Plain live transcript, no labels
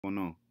Going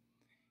on?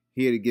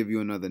 Here to give you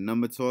another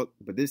number talk,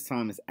 but this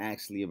time it's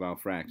actually about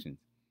fractions.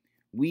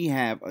 We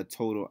have a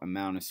total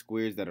amount of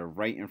squares that are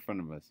right in front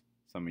of us.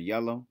 Some are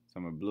yellow,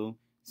 some are blue,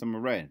 some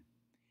are red.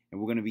 And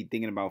we're going to be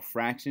thinking about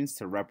fractions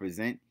to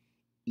represent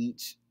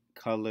each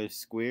color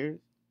square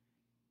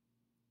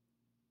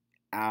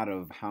out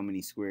of how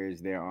many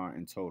squares there are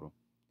in total.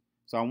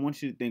 So I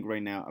want you to think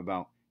right now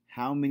about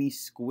how many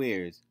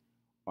squares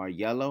are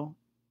yellow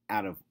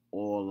out of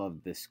all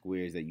of the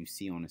squares that you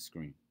see on the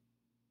screen.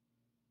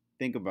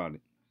 Think about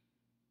it.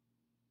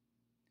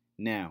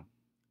 Now,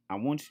 I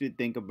want you to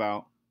think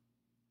about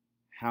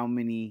how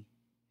many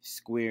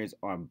squares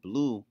are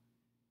blue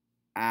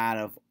out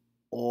of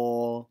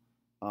all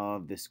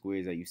of the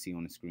squares that you see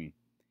on the screen.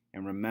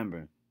 And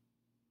remember,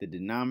 the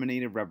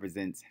denominator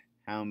represents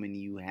how many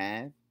you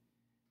have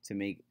to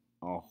make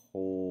a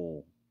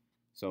whole.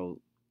 So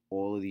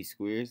all of these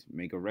squares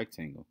make a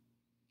rectangle.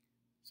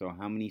 So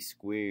how many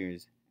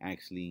squares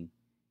actually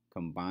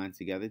combine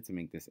together to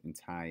make this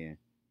entire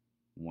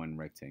one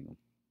rectangle?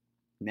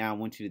 Now I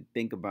want you to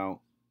think about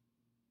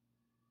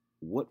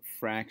what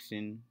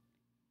fraction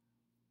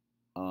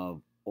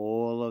of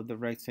all of the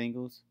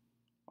rectangles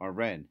are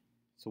red.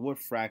 So what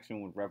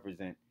fraction would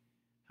represent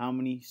how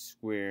many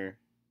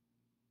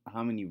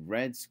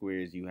red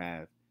squares you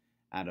have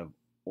out of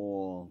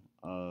all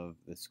of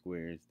the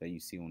squares that you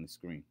see on the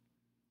screen?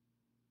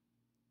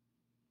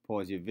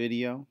 Pause your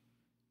video,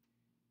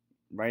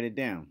 write it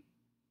down.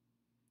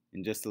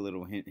 And just a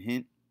little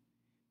hint,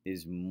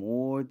 there's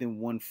more than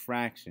one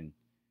fraction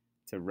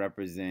to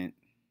represent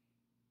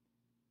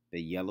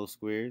the yellow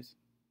squares.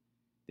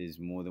 There's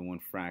more than one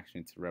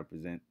fraction to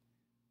represent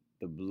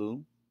the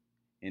blue,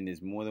 and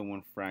there's more than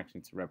one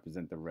fraction to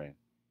represent the red.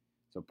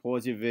 So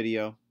pause your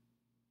video.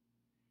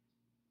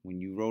 When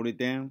you wrote it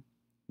down,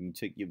 when you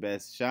took your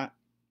best shot,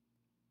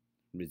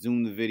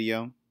 resume the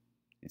video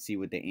and see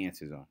what the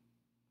answers are.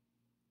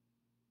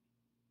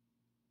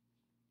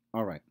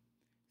 All right,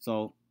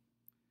 so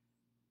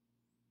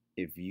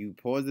if you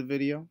pause the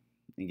video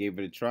and gave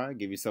it a try,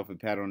 give yourself a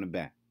pat on the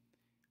back.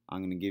 I'm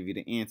going to give you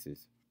the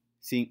answers.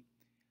 See,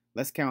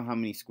 let's count how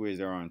many squares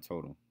there are in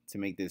total to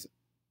make this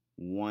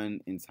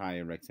one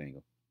entire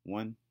rectangle.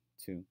 1,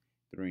 2,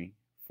 3,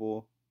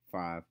 4,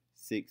 5,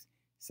 6,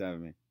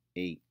 7,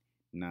 8,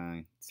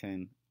 9,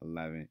 10,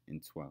 11,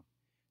 and 12.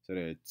 So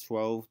there are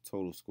 12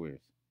 total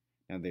squares.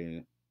 Now there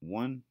are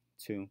 1,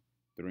 2,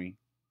 3,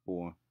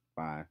 4,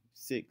 5,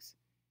 6.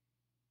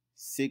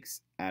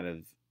 6 out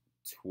of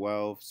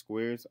 12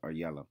 squares are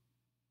yellow.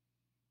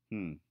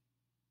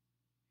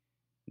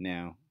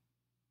 Now,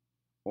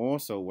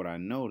 also what I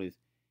noticed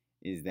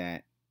is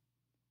that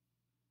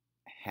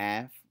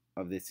half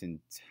of this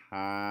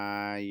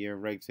entire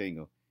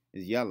rectangle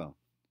is yellow.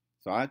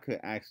 So I could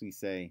actually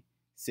say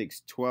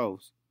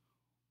 6/12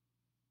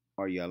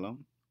 are yellow,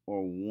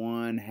 or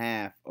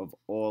 1/2 of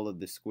all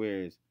of the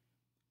squares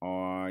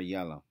are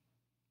yellow.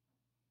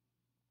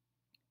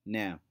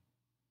 Now,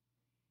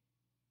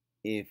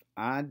 if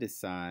I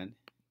decide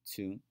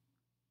to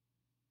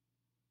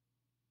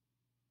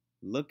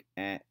look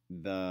at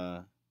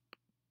the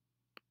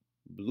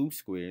blue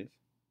squares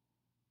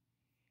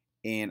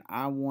and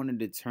I want to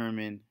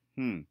determine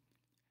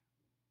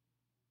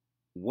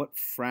what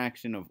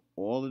fraction of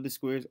all of the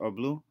squares are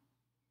blue,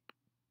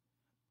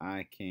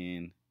 I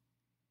can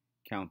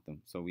count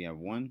them. So we have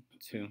 1,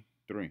 2,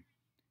 3.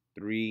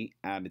 3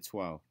 out of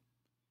 12.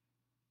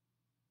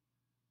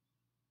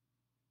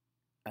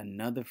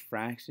 Another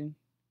fraction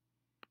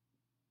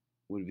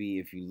would be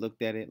if you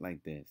looked at it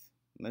like this.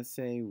 Let's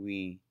say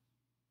we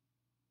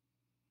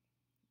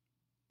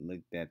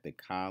looked at the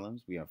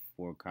columns. We have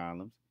 4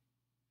 columns.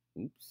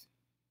 Oops.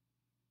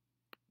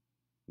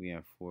 We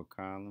have 4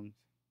 columns.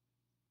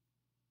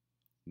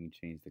 Let me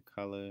change the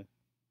color.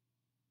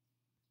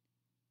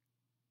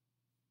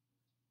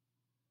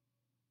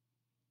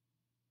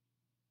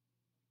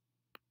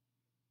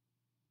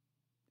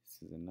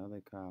 This is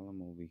another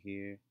column over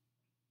here.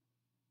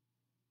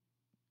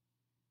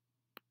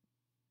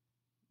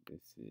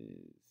 This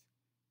is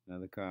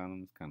another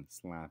column. It's kind of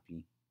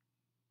sloppy.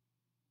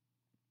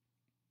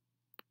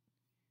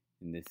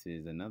 And this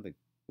is another,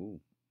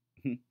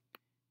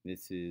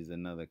 this is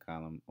another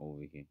column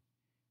over here.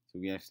 So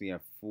we actually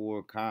have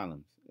 4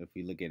 columns if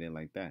we look at it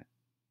like that.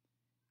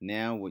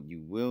 Now what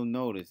you will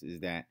notice is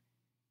that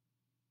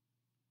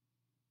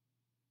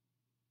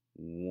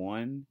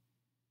 1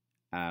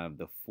 out of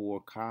the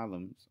 4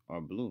 columns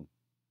are blue.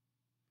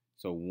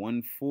 So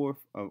 1/4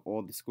 of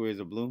all the squares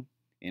are blue,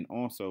 and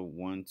also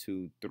 1,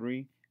 2,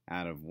 3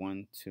 out of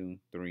 1, 2,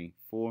 3,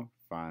 4,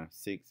 5,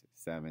 6,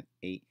 7,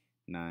 8,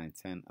 9,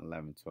 10,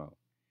 11, 12.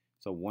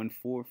 So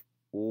 1/4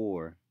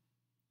 or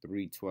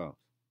 3/12.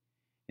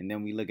 And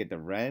then we look at the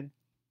red,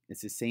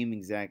 it's the same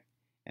exact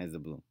as the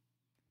blue.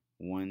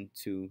 1,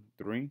 2,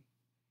 3.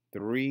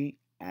 3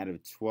 out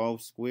of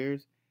 12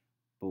 squares,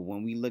 but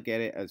when we look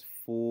at it as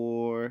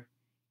 4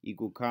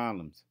 equal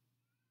columns,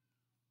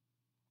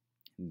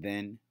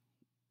 then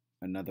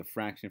another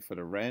fraction for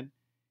the red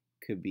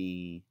could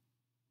be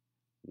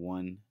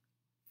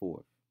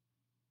 1/4.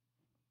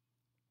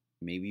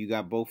 Maybe you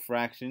got both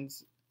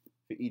fractions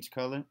for each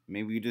color.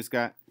 Maybe you just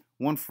got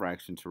one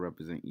fraction to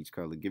represent each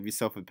color. Give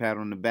yourself a pat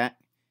on the back.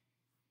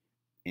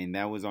 And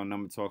that was our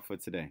number talk for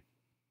today.